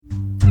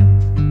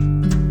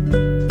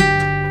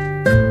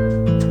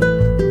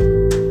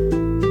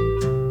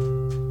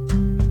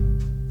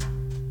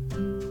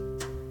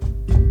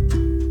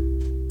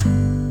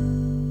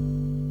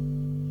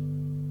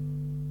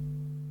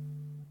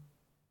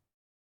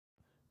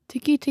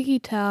Tiki tiki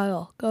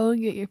tattle, go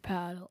and get your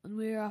paddle, and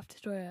we are off to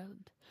Story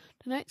Island.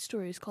 Tonight's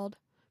story is called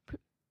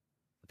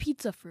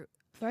Pizza Fruit.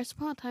 Thrice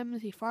upon a time in the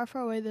sea, far,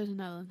 far away, there's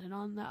an island, and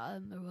on that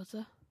island there was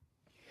a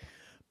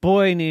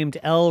boy named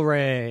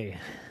Elray.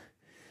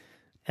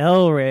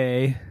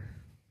 Elray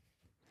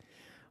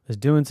was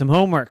doing some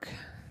homework.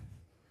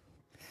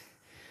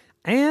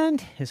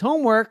 And his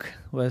homework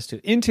was to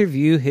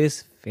interview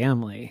his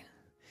family.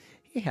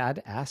 He had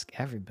to ask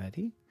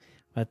everybody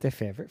what their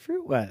favorite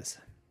fruit was.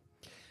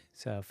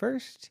 So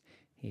first,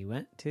 he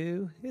went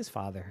to his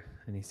father,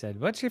 and he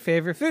said, "What's your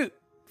favorite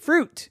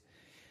fruit?"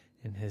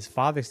 And his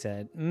father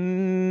said,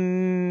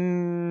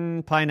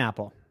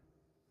 "Pineapple."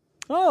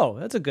 "Oh,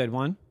 that's a good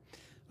one."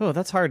 "Oh,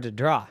 that's hard to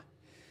draw."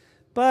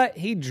 But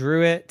he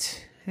drew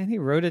it, and he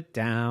wrote it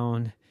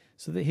down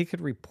so that he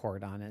could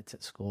report on it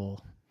at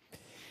school.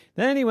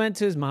 Then he went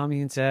to his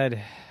mommy and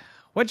said,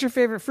 "What's your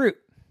favorite fruit?"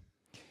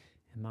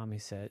 And mommy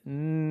said,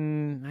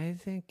 "I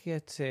think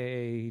it's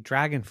a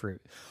dragon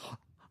fruit."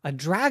 "A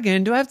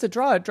dragon? Do I have to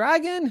draw a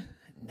dragon?"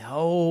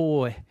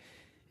 "No,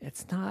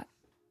 it's not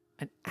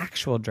an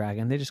actual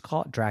dragon. They just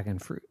call it dragon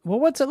fruit." "Well,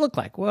 what's it look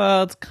like?"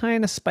 "Well, it's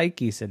kind of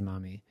spiky," said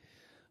mommy.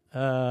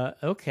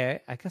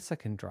 Okay, I guess I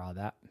can draw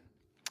that."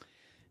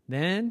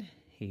 Then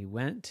he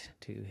went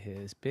to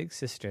his big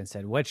sister and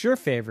said, "What's your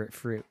favorite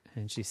fruit?"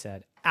 And she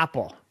said,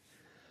 "Apple."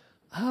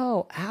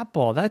 "Oh,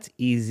 apple, that's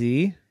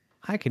easy.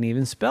 I can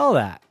even spell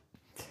that."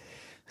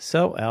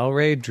 So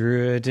Elray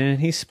drew it and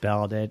he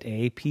spelled it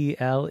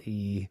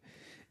A-P-L-E.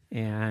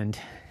 And,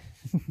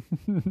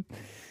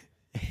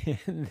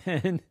 and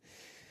then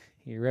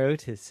he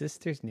wrote his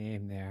sister's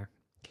name there.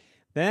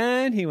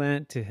 Then he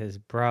went to his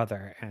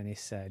brother and he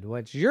said,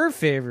 "What's your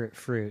favorite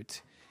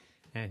fruit?"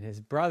 And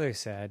his brother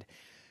said,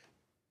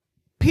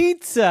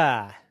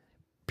 "Pizza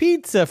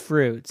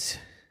fruit."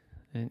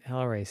 And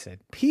Elray said,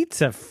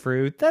 "Pizza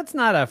fruit? That's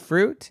not a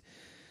fruit."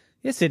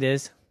 "Yes, it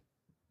is,"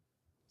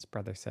 his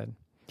brother said.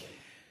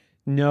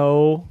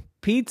 "No,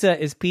 pizza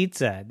is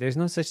pizza. There's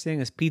no such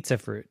thing as pizza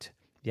fruit."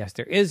 "Yes,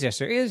 there is. Yes,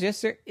 there is.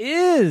 Yes, there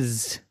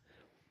is,"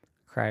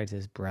 cried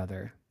his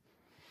brother.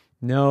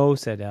 "No,"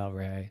 said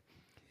Elray.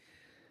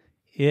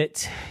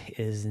 "It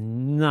is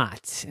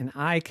not, and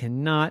I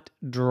cannot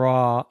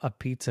draw a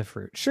pizza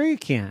fruit." "Sure you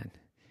can."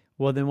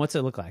 "Well, then what's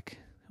it look like?"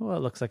 "Well,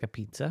 it looks like a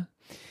pizza."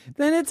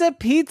 "Then it's a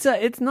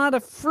pizza. It's not a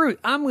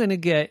fruit. I'm going to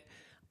get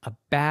a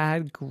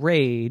bad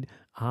grade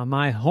on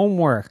my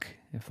homework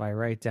if I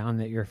write down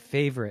that your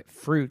favorite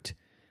fruit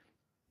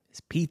is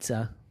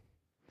pizza."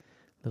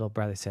 Little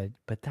brother said,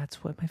 "But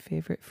that's what my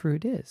favorite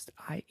fruit is.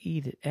 I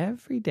eat it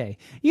every day."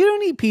 "You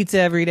don't eat pizza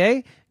every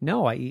day."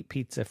 "No, I eat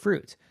pizza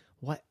fruit."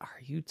 "What are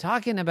you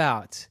talking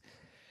about?"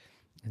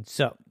 And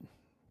so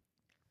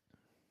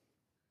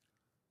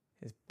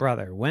his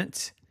brother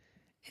went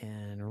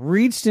and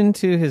reached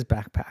into his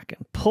backpack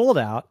and pulled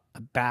out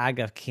a bag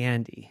of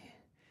candy.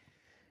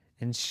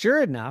 And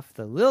sure enough,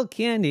 the little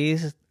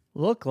candies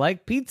looked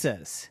like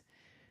pizzas.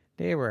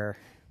 They were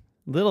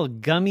little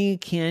gummy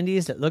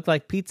candies that looked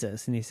like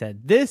pizzas. And he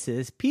said, "This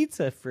is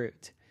pizza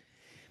fruit."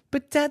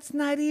 "But that's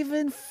not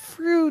even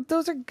fruit.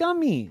 Those are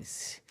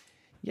gummies."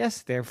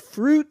 "Yes, they're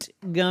fruit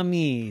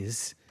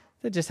gummies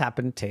that just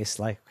happen to taste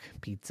like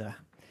pizza."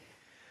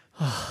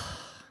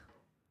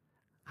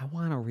 "I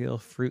want a real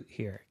fruit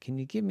here. Can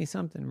you give me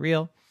something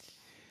real?"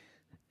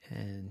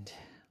 And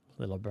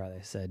little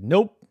brother said,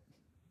 "Nope,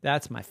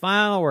 that's my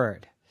final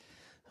word."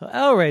 So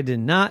Elray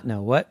did not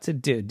know what to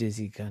do. Is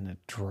he going to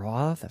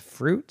draw the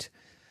fruit,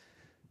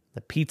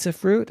 the pizza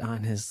fruit,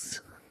 on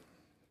his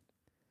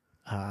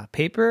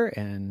paper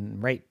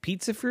and write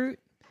pizza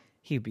fruit?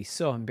 He'd be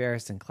so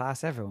embarrassed in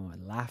class, everyone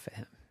would laugh at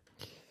him.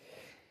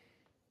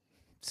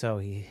 So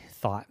he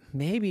thought,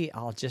 maybe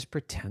I'll just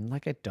pretend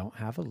like I don't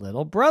have a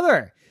little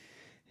brother.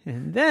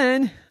 And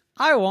then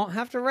I won't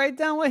have to write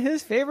down what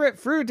his favorite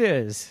fruit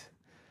is.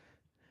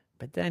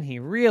 But then he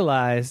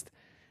realized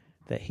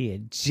that he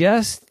had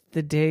just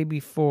the day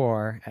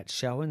before at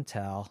show and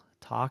tell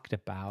talked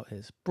about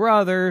his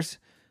brother's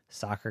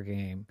soccer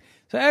game.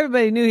 So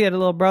everybody knew he had a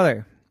little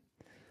brother.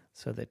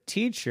 So the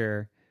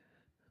teacher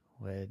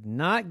would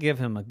not give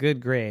him a good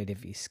grade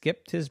if he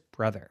skipped his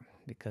brother,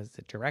 because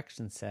the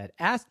directions said,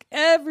 "Ask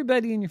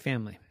everybody in your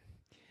family."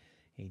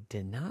 He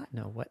did not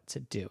know what to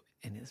do,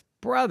 and his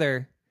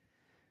brother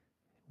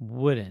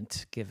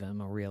wouldn't give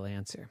him a real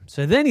answer.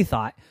 So then he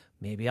thought,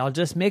 maybe I'll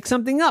just make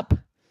something up.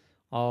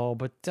 Oh,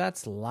 but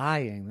that's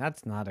lying.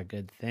 That's not a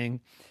good thing.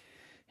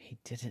 He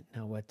didn't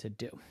know what to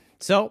do.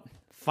 So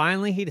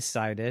finally he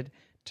decided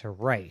to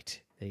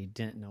write that he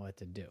didn't know what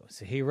to do.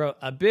 So he wrote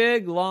a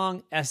big,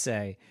 long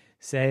essay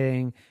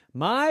saying,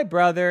 "My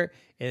brother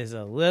is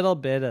a little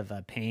bit of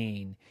a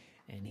pain,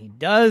 and he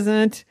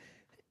doesn't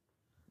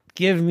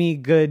give me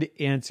good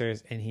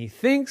answers, and he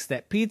thinks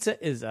that pizza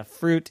is a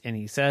fruit, and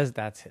he says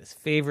that's his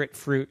favorite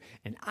fruit,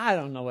 and I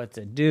don't know what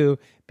to do,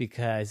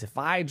 because if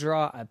I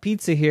draw a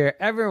pizza here,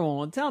 everyone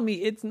will tell me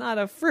it's not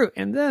a fruit,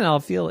 and then I'll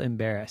feel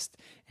embarrassed."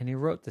 And he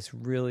wrote this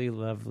really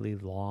lovely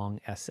long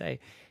essay,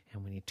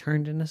 and when he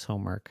turned in his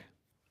homework,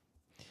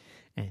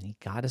 and he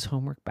got his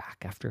homework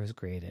back after it was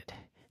graded,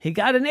 he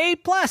got an A+,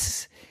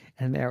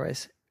 and there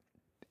was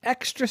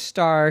extra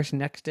stars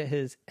next to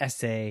his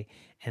essay.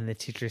 And the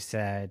teacher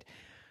said,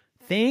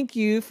 "Thank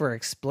you for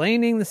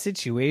explaining the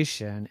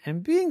situation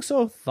and being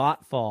so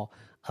thoughtful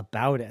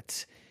about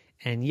it.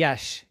 And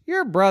yes,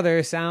 your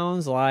brother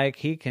sounds like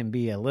he can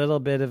be a little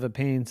bit of a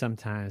pain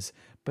sometimes,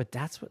 but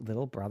that's what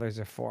little brothers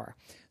are for.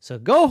 So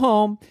go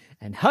home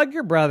and hug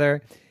your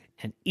brother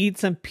and eat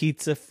some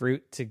pizza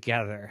fruit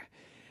together."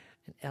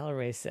 And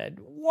Ellery said,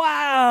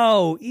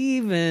 "Wow,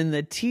 even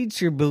the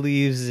teacher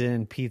believes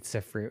in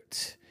pizza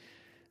fruit."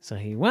 So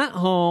he went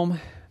home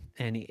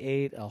and he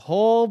ate a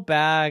whole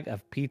bag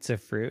of pizza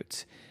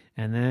fruit,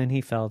 and then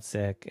he felt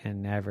sick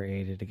and never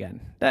ate it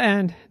again. The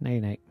end.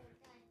 Night night.